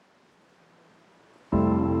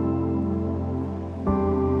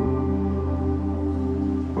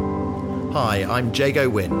Hi, I'm Jago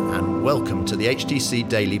Wynn, and welcome to the HTC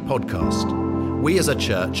Daily podcast. We as a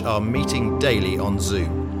church are meeting daily on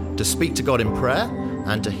Zoom to speak to God in prayer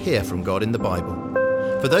and to hear from God in the Bible.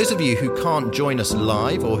 For those of you who can't join us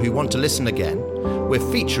live or who want to listen again,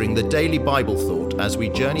 we're featuring the Daily Bible Thought as we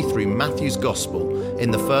journey through Matthew's Gospel in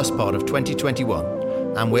the first part of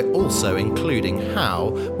 2021, and we're also including how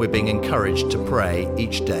we're being encouraged to pray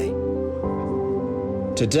each day.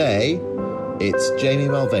 Today, it's Jamie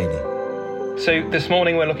Mulvaney. So this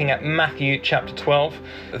morning we're looking at Matthew chapter 12,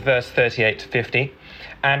 verse 38 to 50.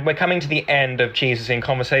 And we're coming to the end of Jesus in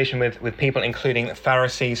conversation with people, including the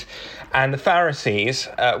Pharisees. And the Pharisees,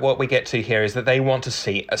 what we get to here is that they want to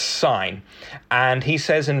see a sign. And he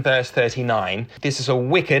says in verse 39, this is a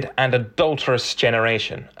wicked and adulterous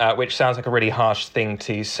generation, which sounds like a really harsh thing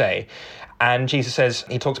to say. And Jesus says,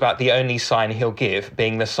 he talks about the only sign he'll give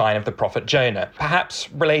being the sign of the prophet Jonah,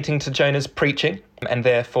 perhaps relating to Jonah's preaching and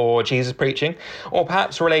therefore Jesus preaching, or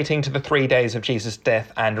perhaps relating to the 3 days of Jesus'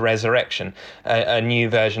 death and resurrection, a new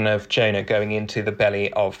version of Jonah going into the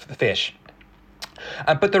belly of the fish.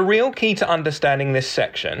 But the real key to understanding this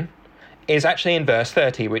section is actually in verse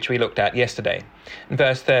 30, which we looked at yesterday. In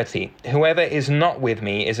verse 30, whoever is not with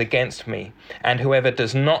me is against me, and whoever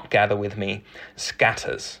does not gather with me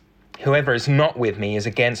scatters. Whoever is not with me is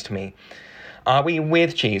against me. Are we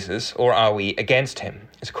with Jesus or are we against him?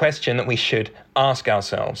 It's a question that we should ask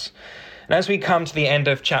ourselves. And as we come to the end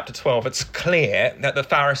of chapter 12, it's clear that the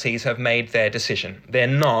Pharisees have made their decision. They're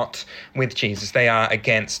not with Jesus. They are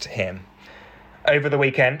against him. Over the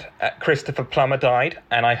weekend, Christopher Plummer died,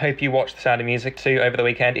 and I hope you watched The Sound of Music too over the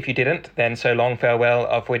weekend. If you didn't, then so long, farewell,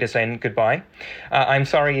 auf Wiedersehen, goodbye. I'm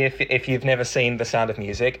sorry if you've never seen The Sound of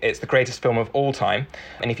Music. It's the greatest film of all time,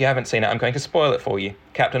 and if you haven't seen it, I'm going to spoil it for you.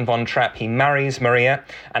 Captain Von Trapp, he marries Maria,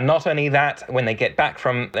 and not only that, when they get back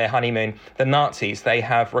from their honeymoon, the Nazis, they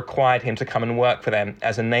have required him to come and work for them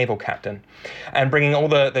as a naval captain. And bringing all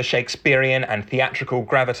the Shakespearean and theatrical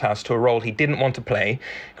gravitas to a role he didn't want to play,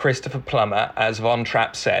 Christopher Plummer, as Von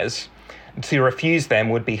Trapp says, to refuse them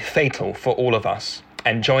would be fatal for all of us,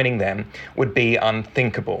 and joining them would be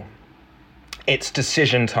unthinkable. It's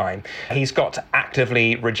decision time. He's got to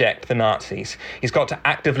actively reject the Nazis. He's got to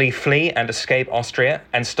actively flee and escape Austria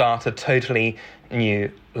and start a totally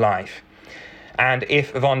new life. And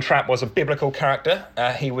if Von Trapp was a biblical character,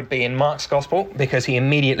 he would be in Mark's Gospel because he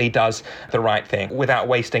immediately does the right thing without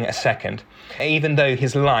wasting a second. Even though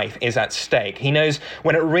his life is at stake, he knows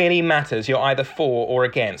when it really matters, you're either for or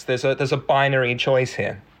against. There's a binary choice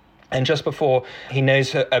here. And just before he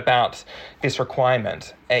knows about this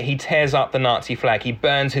requirement, he tears up the Nazi flag, he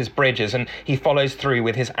burns his bridges, and he follows through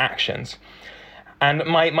with his actions. And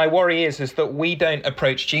my worry is that we don't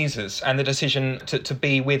approach Jesus and the decision to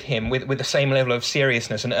be with him with the same level of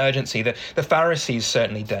seriousness and urgency that the Pharisees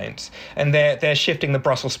certainly don't. And they're shifting the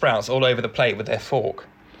Brussels sprouts all over the plate with their fork.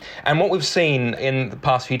 And what we've seen in the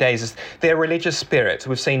past few days is their religious spirit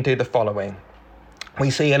we've seen do the following. We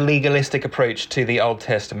see a legalistic approach to the Old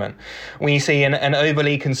Testament. We see an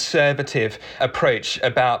overly conservative approach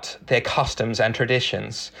about their customs and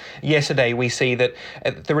traditions. Yesterday, we see that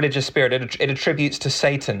the religious spirit, it attributes to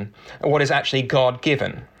Satan what is actually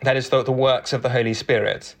God-given. That is the works of the Holy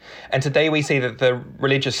Spirit. And today we see that the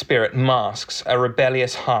religious spirit masks a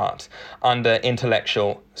rebellious heart under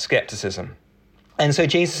intellectual skepticism. And so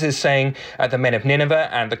Jesus is saying the men of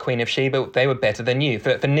Nineveh and the Queen of Sheba, they were better than you.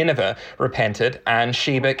 For Nineveh repented and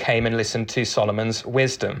Sheba came and listened to Solomon's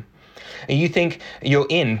wisdom. You think you're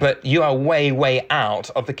in, but you are way, way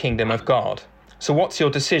out of the kingdom of God. So what's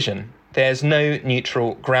your decision? There's no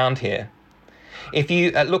neutral ground here. If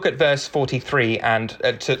you look at verse 43 and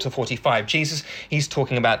to 45, Jesus, he's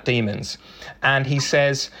talking about demons. And he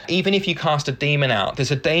says, even if you cast a demon out,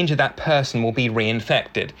 there's a danger that person will be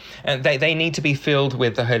reinfected. And they need to be filled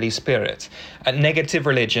with the Holy Spirit. A negative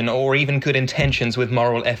religion or even good intentions with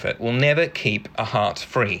moral effort will never keep a heart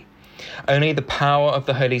free. Only the power of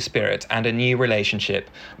the Holy Spirit and a new relationship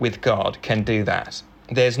with God can do that.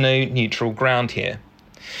 There's no neutral ground here.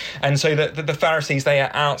 And so the Pharisees, they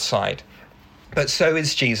are outside. But so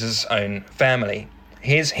is Jesus' own family.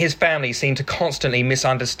 His family seem to constantly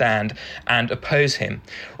misunderstand and oppose him.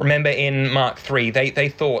 Remember in Mark 3, they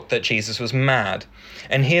thought that Jesus was mad.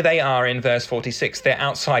 And here they are in verse 46. They're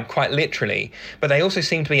outside quite literally, but they also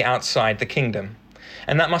seem to be outside the kingdom.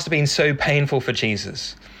 And that must have been so painful for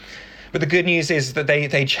Jesus. But the good news is that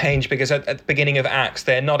they change because at the beginning of Acts,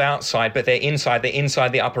 they're not outside, but they're inside. They're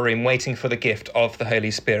inside the upper room waiting for the gift of the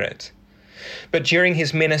Holy Spirit. But during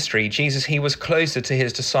his ministry, Jesus, he was closer to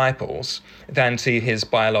his disciples than to his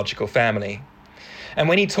biological family. And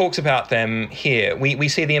when he talks about them here, we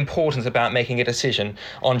see the importance about making a decision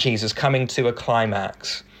on Jesus, coming to a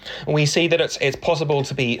climax. We see that it's possible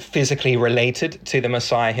to be physically related to the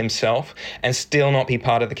Messiah himself and still not be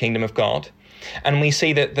part of the kingdom of God. And we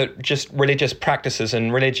see that just religious practices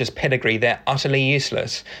and religious pedigree, they're utterly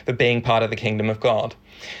useless for being part of the kingdom of God.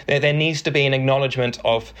 There needs to be an acknowledgement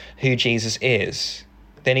of who Jesus is.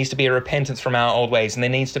 There needs to be a repentance from our old ways, and there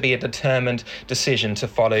needs to be a determined decision to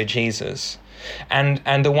follow Jesus.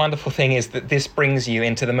 And the wonderful thing is that this brings you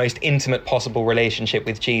into the most intimate possible relationship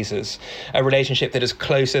with Jesus, a relationship that is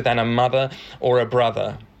closer than a mother or a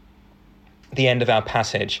brother. The end of our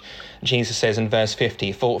passage, Jesus says in verse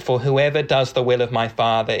 50, For whoever does the will of my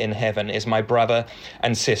Father in heaven is my brother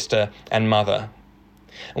and sister and mother.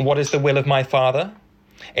 And what is the will of my Father?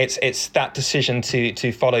 It's that decision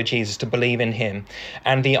to follow Jesus, to believe in him,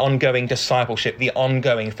 and the ongoing discipleship, the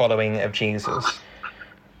ongoing following of Jesus.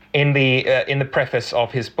 In the preface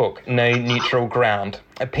of his book, No Neutral Ground,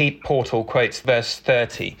 Pete Portal quotes verse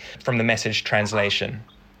 30 from the Message translation.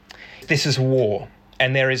 This is war,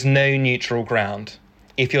 and there is no neutral ground.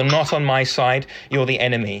 If you're not on my side, you're the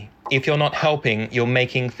enemy. If you're not helping, you're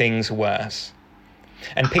making things worse.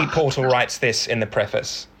 And Pete Portal writes this in the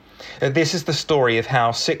preface. This is the story of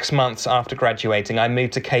how 6 months after graduating, I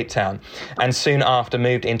moved to Cape Town and soon after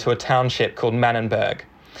moved into a township called Manenberg,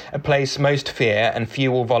 a place most fear and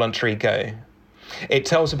few will voluntarily go. It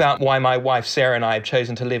tells about why my wife Sarah and I have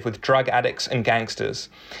chosen to live with drug addicts and gangsters.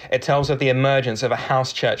 It tells of the emergence of a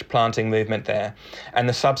house church planting movement there and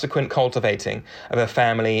the subsequent cultivating of a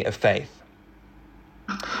family of faith.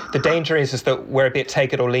 The danger is that we're a bit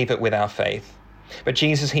take it or leave it with our faith. But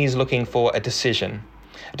Jesus, he's looking for a decision.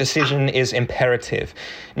 A decision is imperative.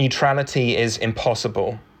 Neutrality is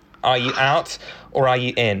impossible. Are you out or are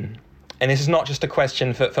you in? And this is not just a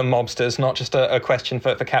question for mobsters, not just a question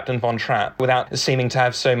for Captain Von Trapp, without seeming to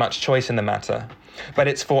have so much choice in the matter. But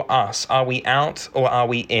it's for us. Are we out or are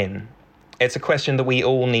we in? It's a question that we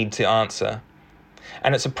all need to answer.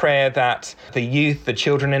 And it's a prayer that the youth, the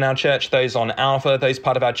children in our church, those on Alpha, those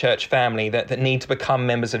part of our church family that need to become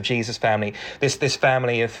members of Jesus' family, this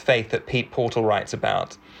family of faith that Pete Portal writes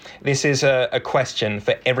about. This is a question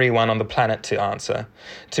for everyone on the planet to answer,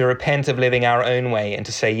 to repent of living our own way and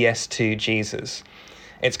to say yes to Jesus.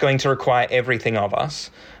 It's going to require everything of us,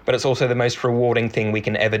 but it's also the most rewarding thing we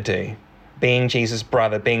can ever do. Being Jesus'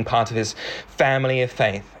 brother, being part of his family of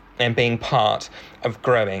faith, and being part of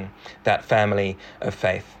growing that family of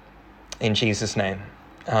faith. In Jesus' name,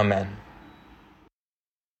 amen.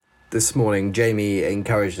 This morning, Jamie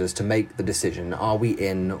encouraged us to make the decision, are we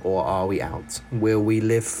in or are we out? Will we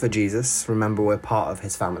live for Jesus? Remember, we're part of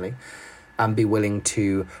his family. And be willing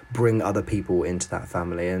to bring other people into that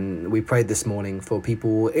family. And we prayed this morning for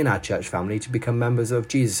people in our church family to become members of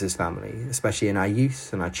Jesus' family, especially in our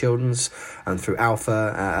youth and our children's and through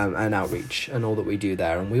Alpha and outreach and all that we do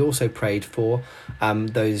there. And we also prayed for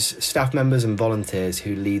those staff members and volunteers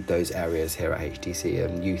who lead those areas here at HTC,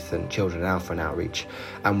 and youth and children, Alpha and outreach.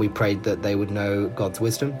 And we prayed that they would know God's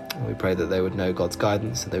wisdom. And we prayed that they would know God's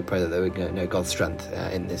guidance, and they prayed that they would know God's strength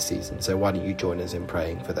in this season. So why don't you join us in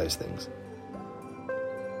praying for those things?